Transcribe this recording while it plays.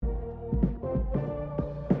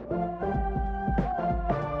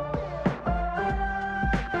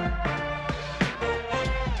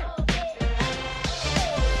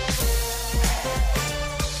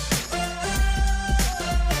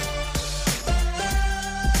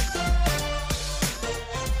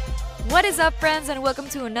What is up, friends, and welcome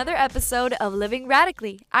to another episode of Living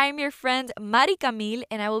Radically. I am your friend Mari Camille,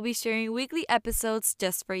 and I will be sharing weekly episodes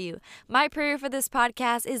just for you. My prayer for this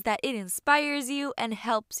podcast is that it inspires you and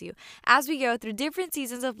helps you as we go through different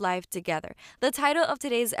seasons of life together. The title of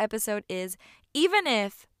today's episode is Even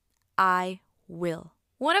If I Will.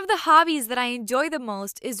 One of the hobbies that I enjoy the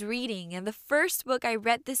most is reading, and the first book I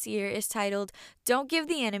read this year is titled Don't Give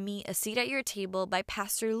the Enemy a Seat at Your Table by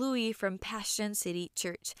Pastor Louis from Passion City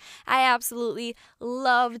Church. I absolutely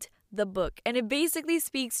loved the book, and it basically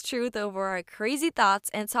speaks truth over our crazy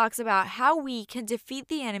thoughts and talks about how we can defeat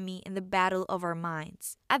the enemy in the battle of our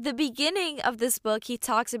minds. At the beginning of this book, he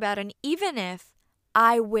talks about an even if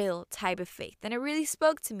I will type of faith, and it really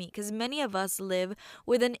spoke to me because many of us live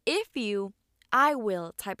with an if you I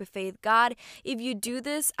will type of faith. God, if you do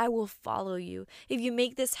this, I will follow you. If you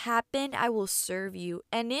make this happen, I will serve you.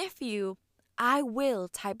 And if you, I will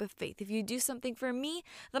type of faith. If you do something for me,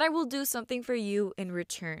 then I will do something for you in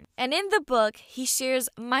return. And in the book, he shares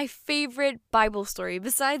my favorite Bible story.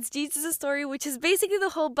 Besides Jesus' story, which is basically the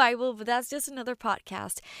whole Bible, but that's just another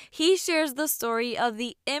podcast. He shares the story of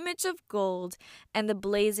the image of gold and the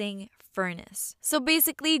blazing furnace. So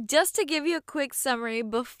basically, just to give you a quick summary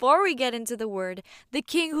before we get into the word, the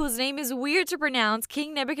king, whose name is weird to pronounce,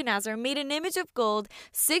 King Nebuchadnezzar, made an image of gold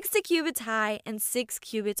 60 cubits high and 6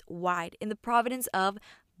 cubits wide in the province of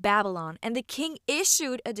Babylon. And the king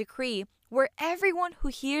issued a decree where everyone who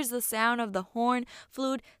hears the sound of the horn,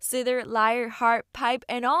 flute, zither, lyre, harp, pipe,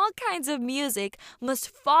 and all kinds of music must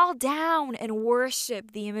fall down and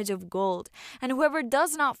worship the image of gold. And whoever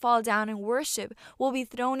does not fall down and worship will be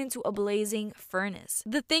thrown into a blazing furnace.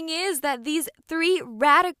 The thing is that these three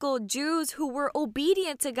radical Jews who were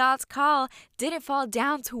obedient to God's call didn't fall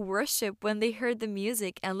down to worship when they heard the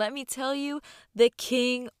music. And let me tell you, the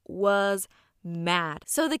king was mad.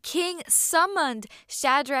 So the king summoned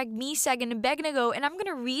Shadrach, Meshach, and Abednego, and I'm going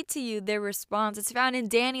to read to you their response. It's found in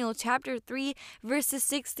Daniel chapter 3, verses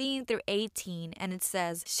 16 through 18, and it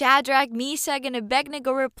says, Shadrach, Meshach, and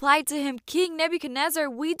Abednego replied to him, King Nebuchadnezzar,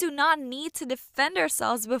 we do not need to defend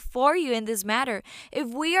ourselves before you in this matter. If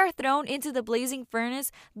we are thrown into the blazing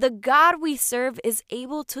furnace, the God we serve is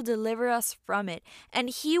able to deliver us from it, and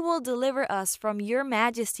he will deliver us from your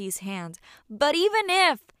majesty's hand. But even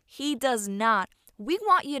if he does not, we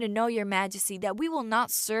want you to know, your majesty, that we will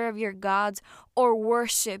not serve your gods or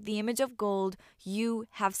worship the image of gold you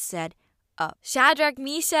have set up. Shadrach,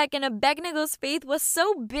 Meshach, and Abednego's faith was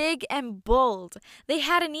so big and bold. They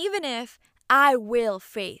had an even if I will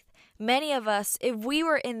faith. Many of us, if we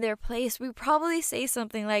were in their place, we probably say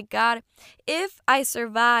something like, God, if I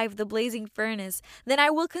survive the blazing furnace, then I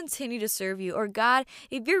will continue to serve you. Or God,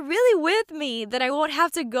 if you're really with me, then I won't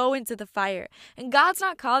have to go into the fire. And God's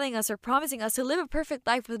not calling us or promising us to live a perfect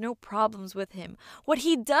life with no problems with him. What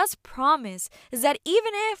he does promise is that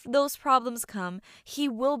even if those problems come, he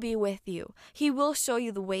will be with you. He will show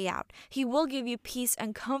you the way out. He will give you peace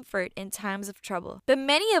and comfort in times of trouble. But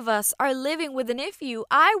many of us are living with an if you,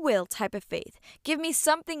 I will type of faith. Give me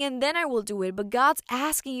something and then I will do it. But God's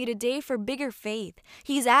asking you today for bigger faith.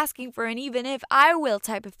 He's asking for an even if I will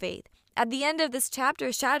type of faith. At the end of this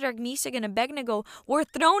chapter, Shadrach, Meshach, and Abednego were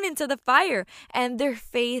thrown into the fire, and their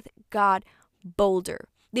faith got bolder.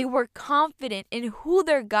 They were confident in who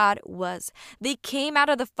their God was. They came out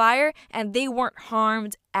of the fire and they weren't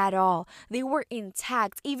harmed at all. They were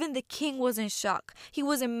intact. Even the king was in shock. He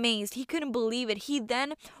was amazed. He couldn't believe it. He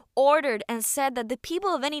then ordered and said that the people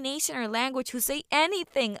of any nation or language who say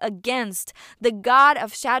anything against the God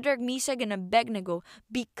of Shadrach, Meshach, and Abednego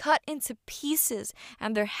be cut into pieces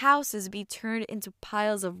and their houses be turned into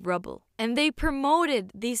piles of rubble. And they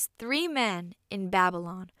promoted these three men in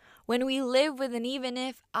Babylon. When we live with an even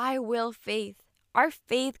if I will faith, our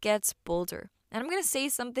faith gets bolder. And I'm going to say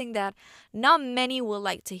something that not many will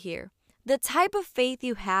like to hear. The type of faith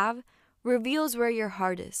you have reveals where your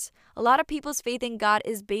heart is. A lot of people's faith in God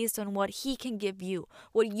is based on what he can give you,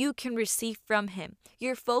 what you can receive from him.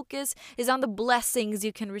 Your focus is on the blessings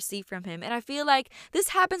you can receive from him. And I feel like this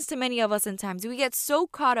happens to many of us in times. We get so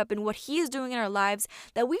caught up in what he is doing in our lives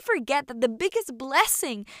that we forget that the biggest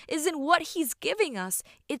blessing isn't what he's giving us.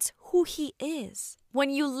 It's who he is. When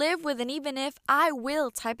you live with an even if I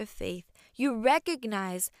will type of faith, you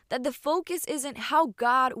recognize that the focus isn't how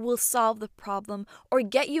God will solve the problem or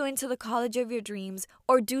get you into the college of your dreams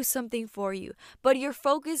or do something for you, but your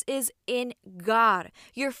focus is in God.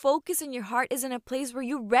 Your focus in your heart is in a place where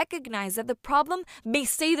you recognize that the problem may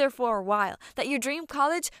stay there for a while, that your dream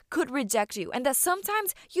college could reject you, and that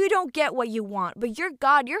sometimes you don't get what you want, but your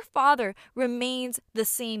God, your Father, remains the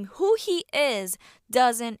same. Who He is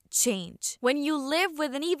doesn't change. When you live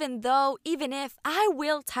with an even though, even if, I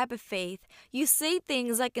will type of faith, you say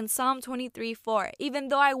things like in Psalm 23:4, even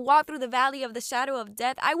though I walk through the valley of the shadow of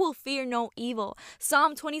death, I will fear no evil.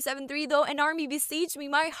 Psalm 27:3, though an army besiege me,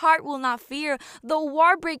 my heart will not fear. Though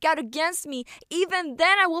war break out against me, even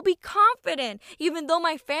then I will be confident. Even though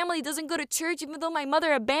my family doesn't go to church, even though my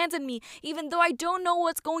mother abandoned me, even though I don't know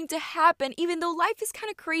what's going to happen, even though life is kind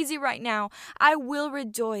of crazy right now, I will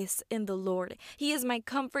rejoice in the Lord. He is my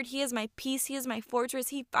comfort. He is my peace. He is my fortress.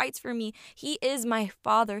 He fights for me. He is my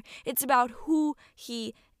Father. It's about who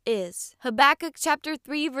He is. Habakkuk chapter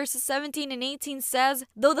 3 verses 17 and 18 says,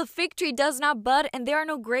 though the fig tree does not bud and there are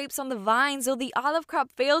no grapes on the vines, though the olive crop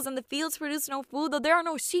fails and the fields produce no food, though there are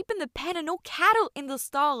no sheep in the pen and no cattle in the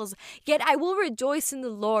stalls, yet I will rejoice in the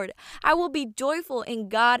Lord. I will be joyful in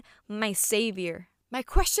God, my Savior. My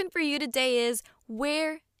question for you today is,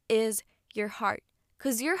 where is your heart?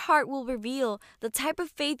 Because your heart will reveal the type of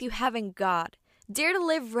faith you have in God. Dare to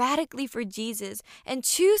live radically for Jesus and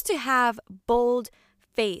choose to have bold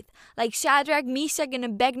faith. Like Shadrach, Meshach, and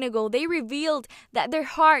Abednego, they revealed that their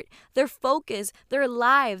heart, their focus, their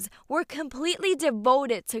lives were completely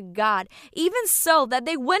devoted to God. Even so that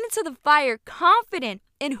they went into the fire confident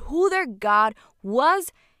in who their God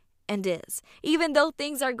was and is. Even though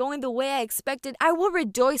things are going the way I expected, I will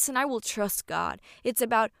rejoice and I will trust God. It's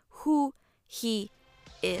about who He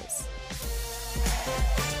is.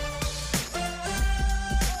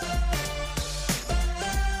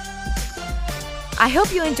 I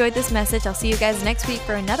hope you enjoyed this message. I'll see you guys next week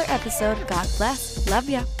for another episode. God bless. Love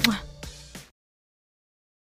ya.